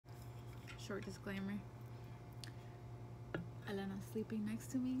short disclaimer. Elena's sleeping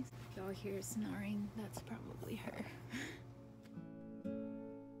next to me. Y'all hear snoring, that's probably her.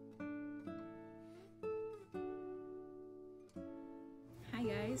 Hi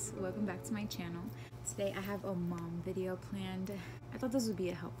guys, welcome back to my channel. Today I have a mom video planned. I thought this would be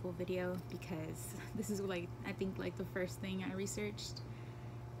a helpful video because this is like, I think like the first thing I researched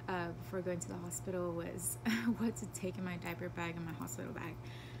before going to the hospital was what to take in my diaper bag and my hospital bag.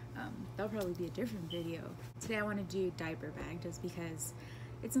 That'll probably be a different video. Today I want to do diaper bag just because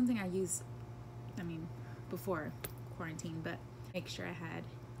it's something I use, before quarantine, but make sure I had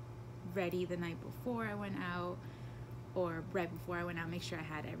ready the night before I went out or right before I went out, make sure I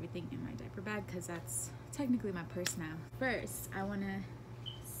had everything in my diaper bag because that's technically my purse now. First, I want to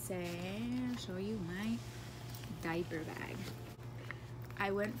show you my diaper bag. I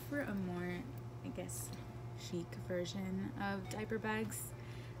went for a more, I guess, chic version of diaper bags.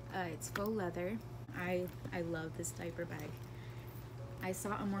 It's faux leather. I love this diaper bag. I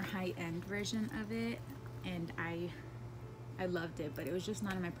saw a more high-end version of it and I loved it, but it was just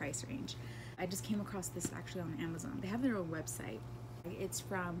not in my price range. I just came across this actually on Amazon. They have their own website. It's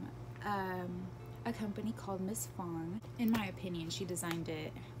from a company called Miss Fong. In my opinion, she designed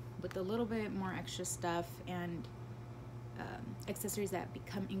it with a little bit more extra stuff and accessories that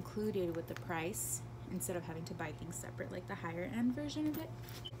become included with the price instead of having to buy things separate, like the higher end version of it.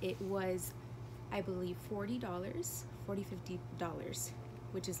 It was, I believe, $40, $50,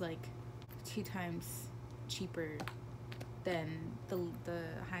 which is like 2 times cheaper than the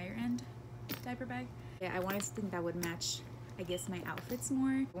higher end diaper bag. Yeah, I wanted something that would match, I guess, my outfits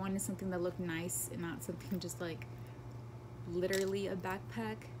more. I wanted something that looked nice and not something just like literally a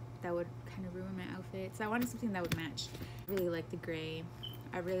backpack that would kind of ruin my outfit. So I wanted something that would match. I really like the gray.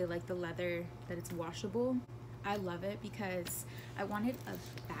 I really like the leather, that it's washable. I love it because I wanted a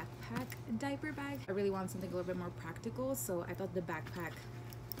backpack diaper bag. I really wanted something a little bit more practical, so I thought the backpack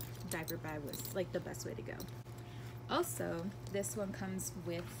diaper bag was like the best way to go. Also, this one comes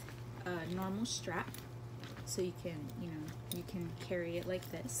with a normal strap, so you can, you can carry it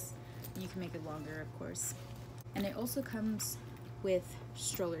like this. You can make it longer, of course. And it also comes with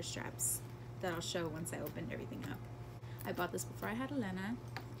stroller straps that I'll show once I opened everything up. I bought this before I had Elena,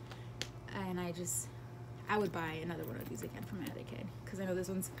 and I would buy another one of these again for my other kid because I know this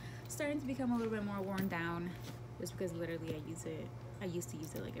one's starting to become a little bit more worn down just because literally I used to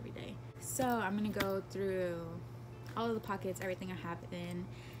use it like every day. So I'm gonna go through all of the pockets, everything I have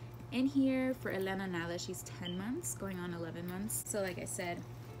in here for Elena now that she's 10 months, going on 11 months. So like I said,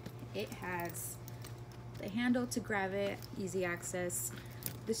 it has the handle to grab it, easy access,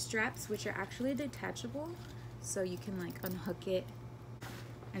 the straps, which are actually detachable, so you can like unhook it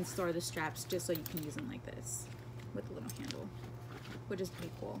and store the straps just so you can use them like this with a little handle, which is pretty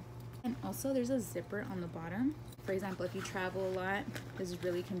cool. And also there's a zipper on the bottom. For example, if you travel a lot, this is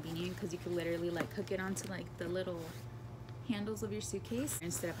really convenient because you can literally like hook it onto like the little handles of your suitcase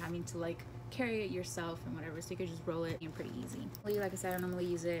instead of having to like carry it yourself and whatever, so you can just roll it in pretty easy. Like I said, I normally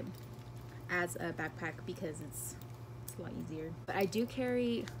use it as a backpack because it's a lot easier. But I do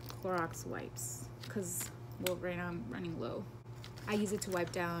carry Clorox wipes because, well, right now I'm running low. I use it to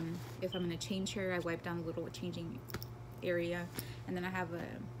wipe down, if I'm gonna change her, I wipe down the little changing area, and then I have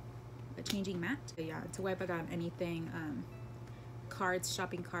a changing mat. But yeah, to wipe down anything, carts,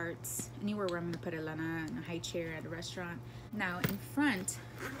 shopping carts, anywhere where I'm gonna put Elena in a high chair at a restaurant. Now in front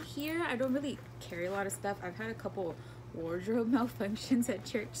here, I don't really carry a lot of stuff. I've had a couple wardrobe malfunctions at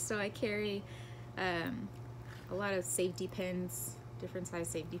church, so I carry a lot of safety pins, different size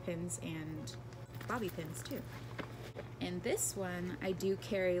safety pins, and bobby pins too. And this one, I do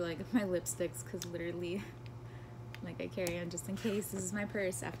carry like my lipsticks because literally, like I carry them just in case. This is my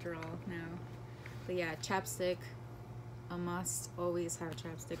purse after all now. But yeah, chapstick, a must. Always have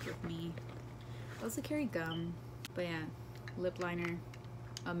chapstick with me. I also carry gum. But yeah, lip liner,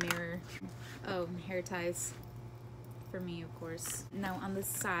 a mirror, hair ties for me, of course. Now on the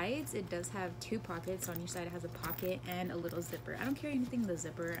sides, it does have 2 pockets. On each side it has a pocket and a little zipper. I don't carry anything in the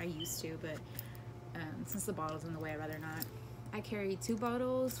zipper. I used to, but since the bottle's in the way, I'd rather not. I carry 2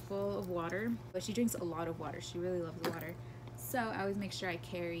 bottles full of water, but she drinks a lot of water. She really loves water. So I always make sure I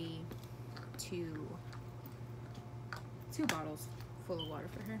carry two bottles full of water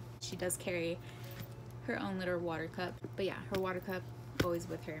for her. She does carry her own little water cup, but yeah, her water cup always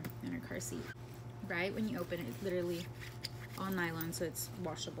with her in her car seat. Right when you open it, it's literally all nylon, so it's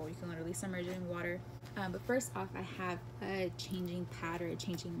washable. You can literally submerge it in water. But first off, I have a changing pad or a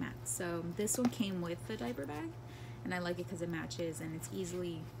changing mat. So this one came with the diaper bag, and I like it because it matches and it's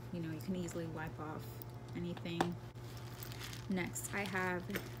easily, you can easily wipe off anything. Next, I have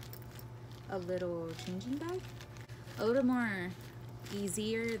a little changing bag. A little more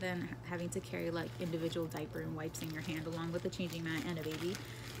easier than having to carry like individual diaper and wipes in your hand along with a changing mat and a baby.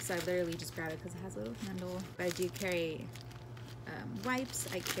 So I literally just grab it because it has a little handle. But I do carry wipes,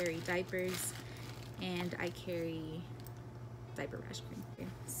 I carry diapers, and I carry diaper rash cream. Okay.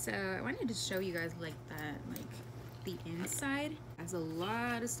 So I wanted to show you guys like that, like the inside has a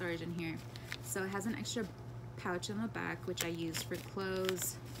lot of storage in here. So it has an extra pouch in the back, which I use for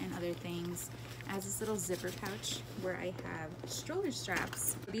clothes and other things. It has this little zipper pouch where I have stroller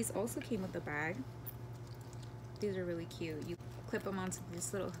straps. These also came with the bag. These are really cute. You clip them onto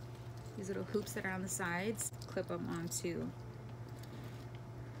these little hoops that are on the sides. Clip them onto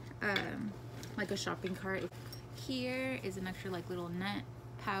like a shopping cart. Here is an extra like little net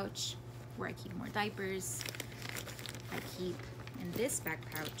pouch where I keep more diapers. I keep in this back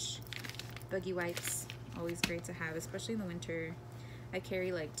pouch buggy wipes, always great to have, especially in the winter. I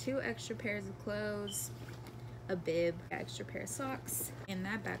carry like 2 extra pairs of clothes, a bib, an extra pair of socks. In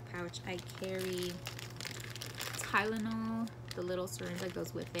that back pouch I carry Tylenol, the little syringe that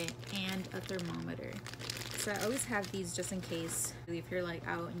goes with it, and a thermometer. So I always have these just in case if you're like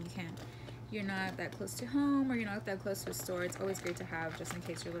out and you're not that close to home or you're not that close to a store. It's always great to have just in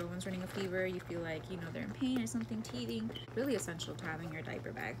case your little one's running a fever, you feel like, you know, they're in pain or something, teething. Really essential to have in your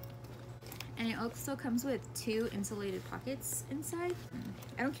diaper bag. And it also comes with 2 insulated pockets inside.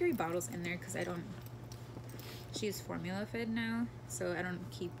 I don't carry bottles in there because she's formula fed now, so I don't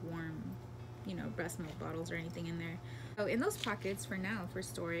keep warm, you know, breast milk bottles or anything in there. So in those pockets for now, for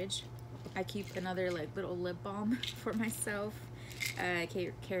storage, I keep another like little lip balm for myself. I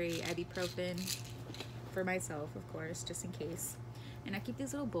carry ibuprofen for myself, of course, just in case. And I keep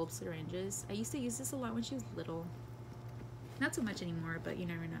these little bulb syringes. I used to use this a lot when she was little. Not so much anymore, but you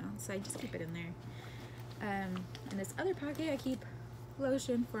never know. So I just keep it in there. In this other pocket, I keep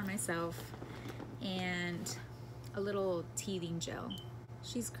lotion for myself and a little teething gel.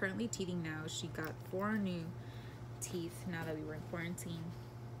 She's currently teething now. She got 4 new teeth now that we were in quarantine.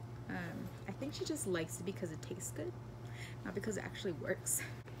 I think she just likes it because it tastes good, not because it actually works.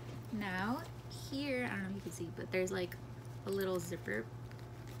 Now here, I don't know if you can see, but there's like a little zipper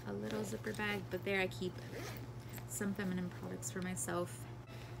bag, but there I keep some feminine products for myself.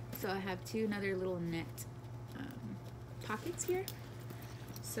 So I have 2 another little net pockets here.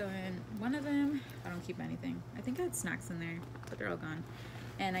 So in one of them, I don't keep anything. I think I had snacks in there, but they're all gone.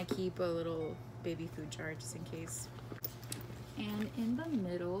 And I keep a little baby food jar just in case. And in the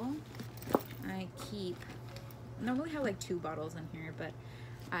middle, I normally have like 2 bottles in here, but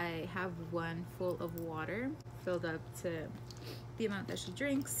I have one full of water filled up to the amount that she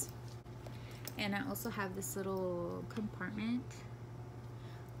drinks. And I also have this little compartment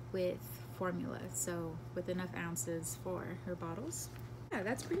with formula, so with enough ounces for her bottles. Yeah,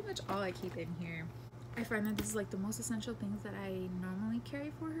 that's pretty much all I keep in here. I find that this is like the most essential things that I normally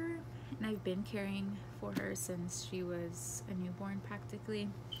carry for her, and I've been carrying for her since she was a newborn practically.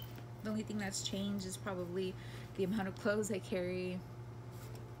 The only thing that's changed is probably the amount of clothes I carry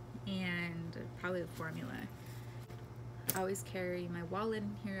and probably the formula. I always carry my wallet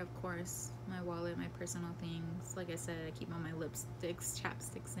in here, of course. My wallet, my personal things. Like I said, I keep all my lipsticks,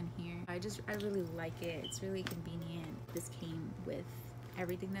 chapsticks in here. I really like it. It's really convenient. This came with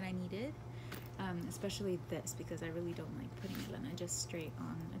everything that I needed, especially this, because I really don't like putting Lena just straight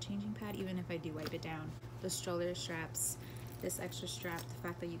on a changing pad, even if I do wipe it down. The stroller straps, this extra strap, the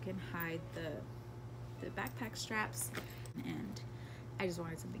fact that you can hide the backpack straps, and I just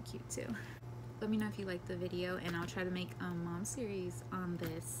wanted something cute too. Let me know if you liked the video, and I'll try to make a mom series on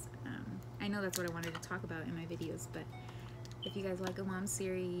this. I know that's what I wanted to talk about in my videos, but if you guys like a mom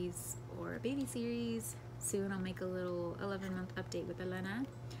series or a baby series, soon I'll make a little 11-month update with Elena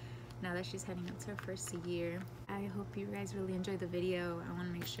now that she's heading up to her first year. I hope you guys really enjoyed the video. I want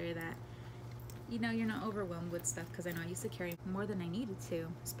to make sure that, you know, you're not overwhelmed with stuff, because I know I used to carry more than I needed to,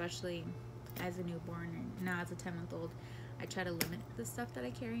 especially as a newborn, and now as a 10-month-old. I try to limit the stuff that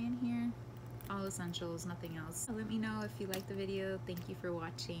I carry in here. All essentials, nothing else. Let me know if you liked the video. Thank you for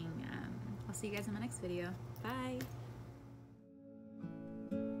watching. I'll see you guys in my next video. Bye!